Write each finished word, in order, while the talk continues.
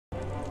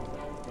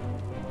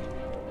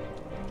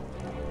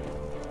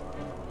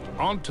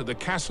Onto the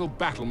castle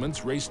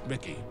battlements raced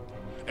Mickey.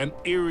 An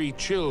eerie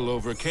chill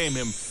overcame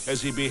him as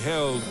he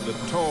beheld the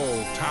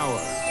tall tower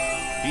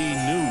he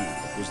knew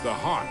was the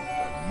heart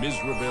of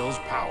Mizrabel's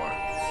power.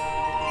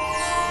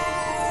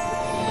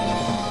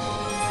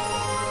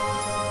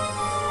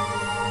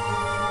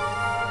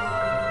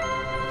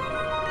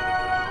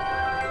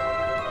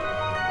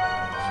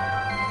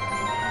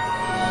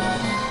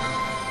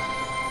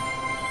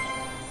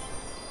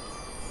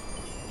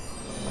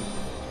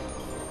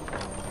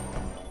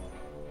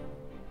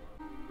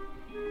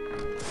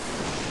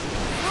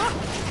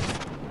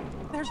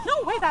 There's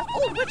no way that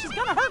old witch is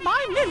gonna hurt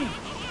my Minnie!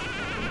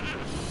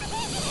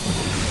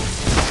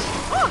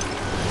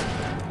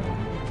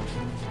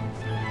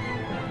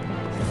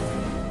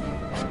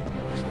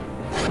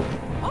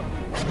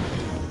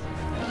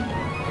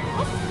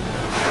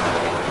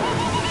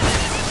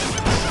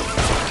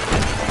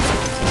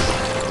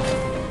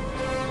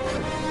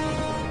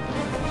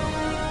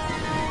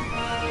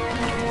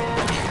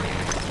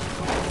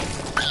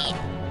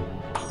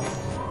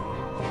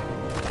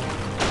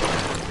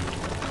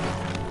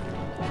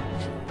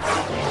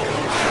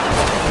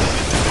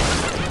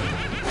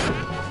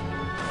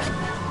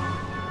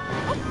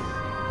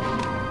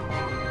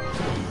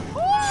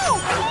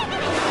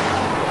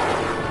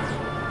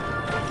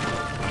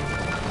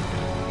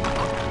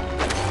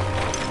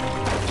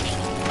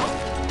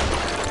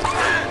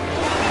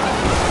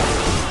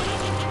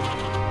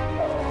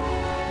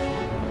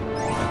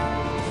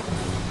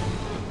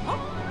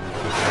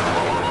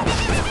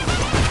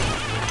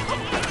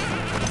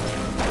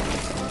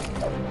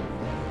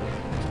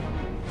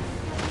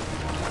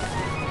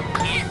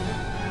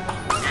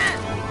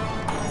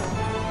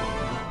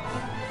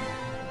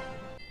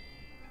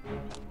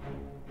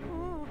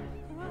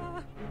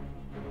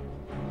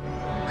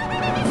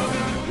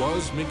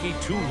 Was Mickey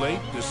too late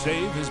to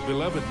save his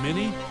beloved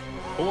Minnie?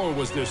 Or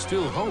was there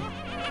still hope?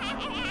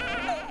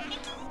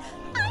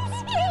 I'm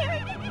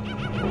scared!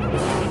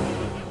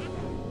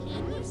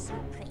 Minnie's so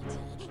pretty.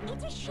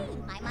 It's a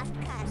shame I must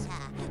curse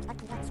her.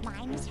 But what's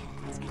mine is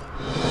hers.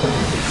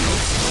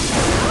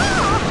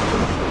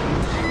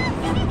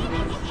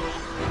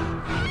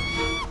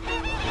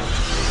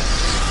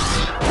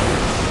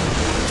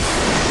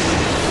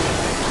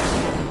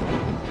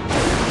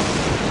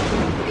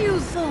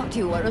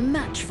 You are a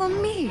match for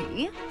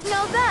me?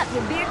 Now that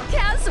would be a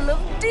castle of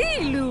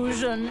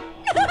delusion.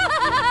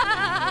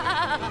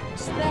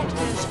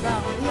 Spectres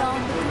from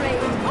beyond the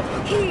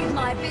grave, heed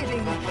my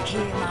bidding,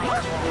 hear my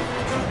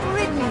call.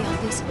 Rid me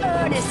of this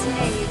earnest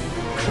knave,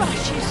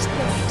 crush his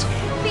spirit,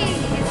 be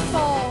his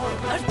fall.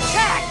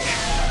 Attack!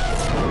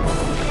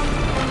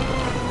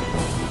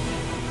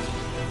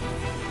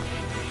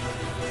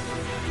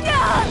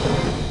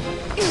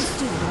 You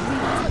still don't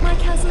realize what my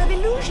castle of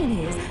illusion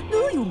is, do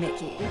you,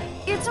 Mickey?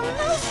 It's a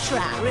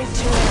mousetrap.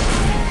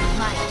 Return,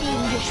 my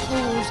fiendish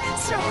fools.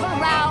 Circle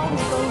round,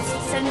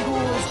 ghosts and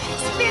ghouls.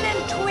 Spin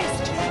and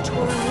twist,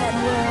 twirl and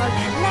whirl.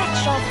 Let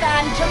your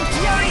phantom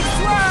fury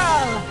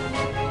swirl.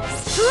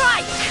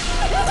 Strike!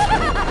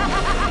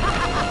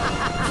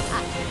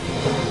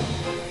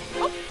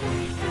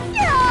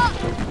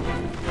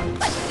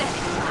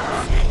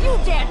 Pathetic! You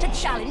dare to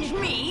challenge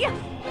me?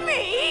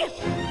 Me?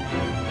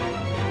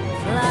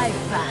 Fly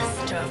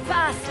faster,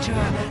 faster,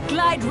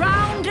 glide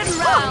round and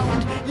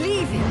round,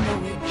 leaving no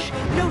inch,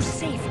 no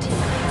safety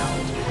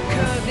ground.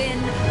 Curve in,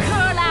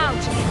 curl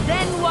out,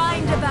 then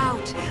wind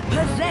about,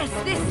 possess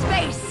this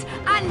space,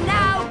 and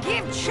now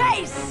give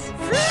chase.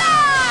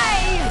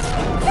 Fly!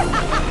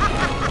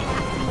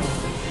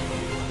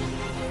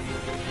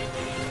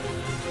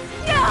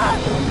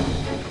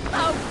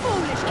 How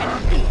foolish can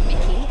you be,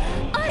 Mickey?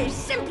 I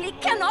simply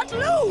cannot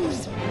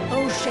lose!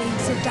 Oh,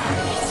 shades of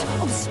darkness,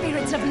 oh,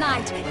 spirits of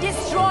night,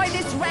 destroy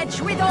this wretch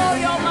with all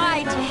your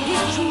might!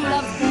 His true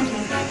love's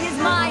beauty, his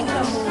mind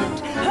removed,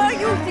 her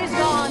youth is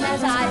gone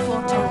as I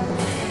foretold.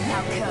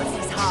 Now curse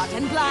his heart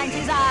and blind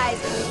his eyes,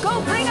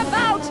 go bring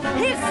about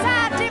his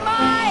sad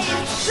demise!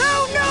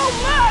 Show no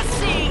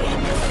mercy!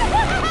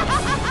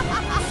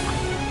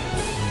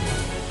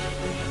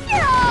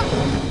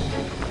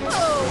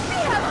 Oh, we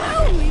have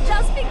only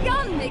just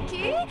begun,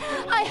 Mickey.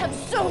 I have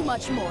so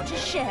much more to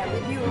share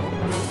with you.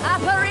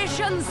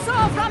 Apparitions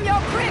soar from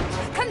your crypt,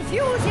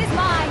 confuse his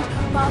mind,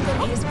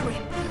 boggle his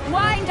grip,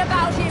 wind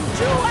about him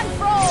to and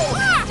fro,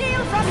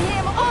 steal from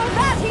him all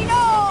that he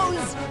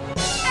knows.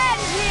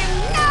 End him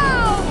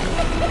now!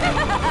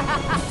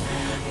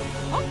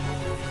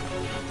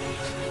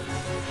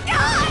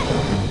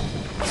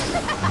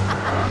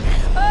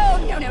 Oh,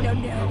 no, no, no,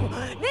 no.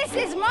 This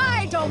is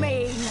my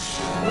domain.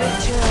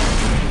 Return,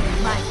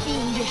 my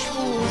fiendish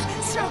fools.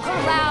 Circle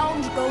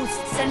round,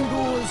 ghosts and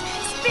ghouls.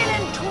 Spin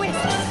and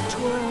twist,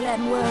 twirl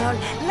and whirl.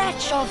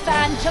 Let your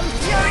phantom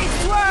fury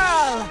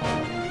swirl.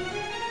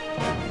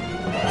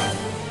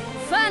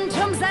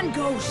 Phantoms and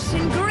ghosts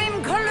in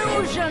grim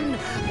collusion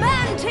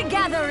band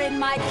together in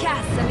my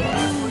castle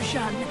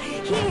illusion.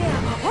 Here,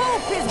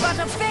 hope is but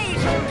a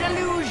fatal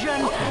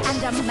delusion,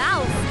 and a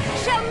mouse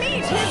shall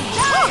meet his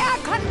dire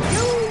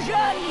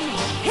conclusion.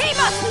 He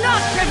must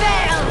not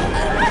prevail!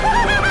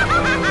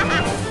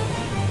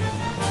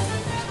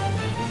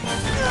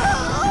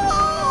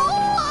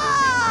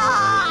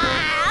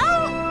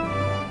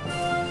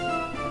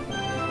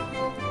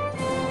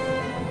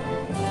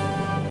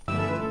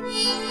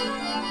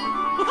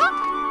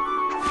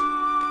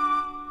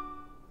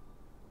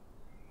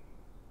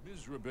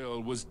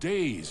 was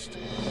dazed.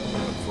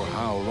 But for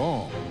how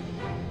long?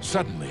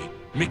 Suddenly,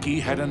 Mickey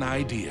had an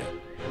idea.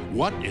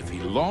 What if he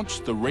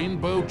launched the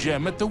rainbow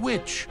gem at the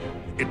witch?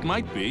 It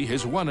might be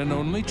his one and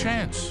only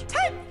chance.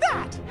 Take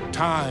that!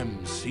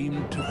 Time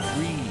seemed to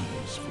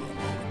freeze for a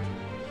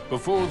moment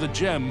before the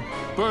gem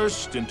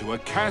burst into a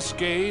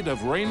cascade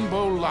of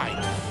rainbow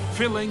light,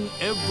 filling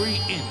every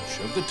inch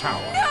of the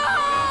tower.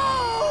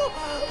 No!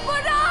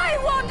 But I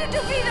wanted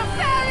to be the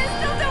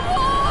fairest of them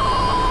all!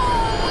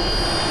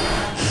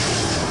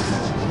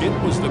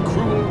 It was the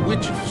cruel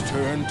witch's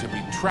turn to be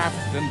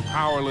trapped and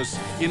powerless,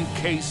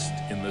 encased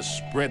in the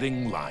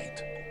spreading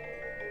light.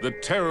 The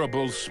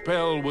terrible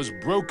spell was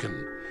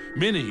broken.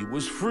 Minnie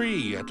was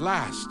free at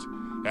last,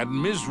 and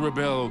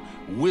Mizrabel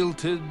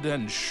wilted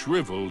and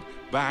shriveled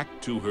back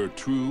to her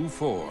true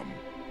form.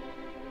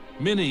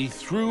 Minnie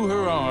threw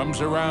her arms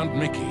around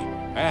Mickey,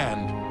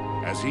 and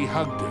as he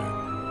hugged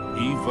her,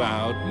 he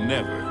vowed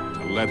never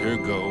to let her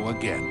go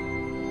again.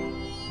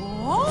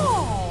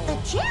 Oh! The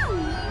gem?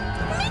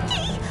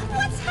 Mickey,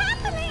 what's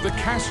happening? The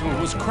castle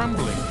was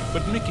crumbling,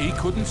 but Mickey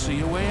couldn't see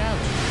a way out.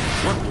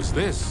 What was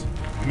this?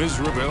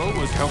 Mizrabel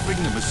was helping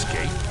them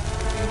escape?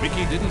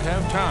 Mickey didn't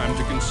have time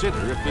to consider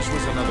if this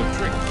was another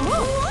trick.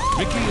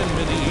 Mickey and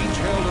Minnie each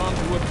held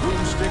onto a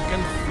broomstick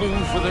and flew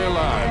for their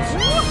lives.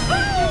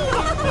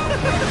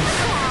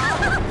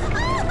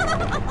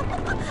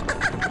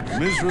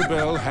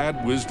 Mizrabel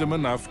had wisdom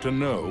enough to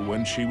know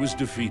when she was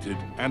defeated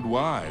and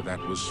why that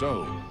was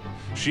so.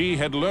 She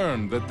had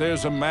learned that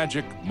there's a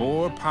magic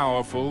more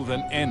powerful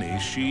than any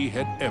she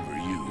had ever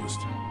used.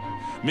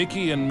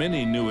 Mickey and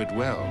Minnie knew it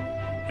well,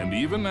 and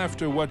even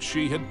after what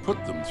she had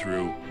put them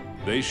through,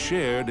 they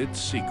shared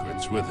its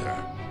secrets with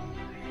her.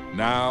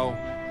 Now,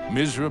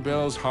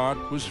 Mizrabel's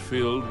heart was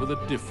filled with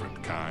a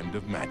different kind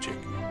of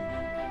magic.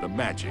 The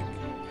magic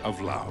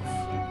of love.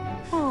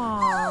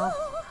 Aww.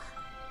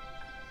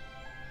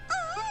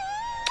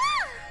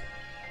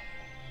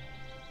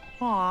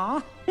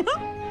 Aww.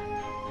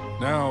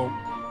 Now,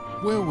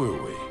 where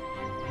were we?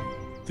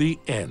 The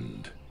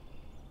end.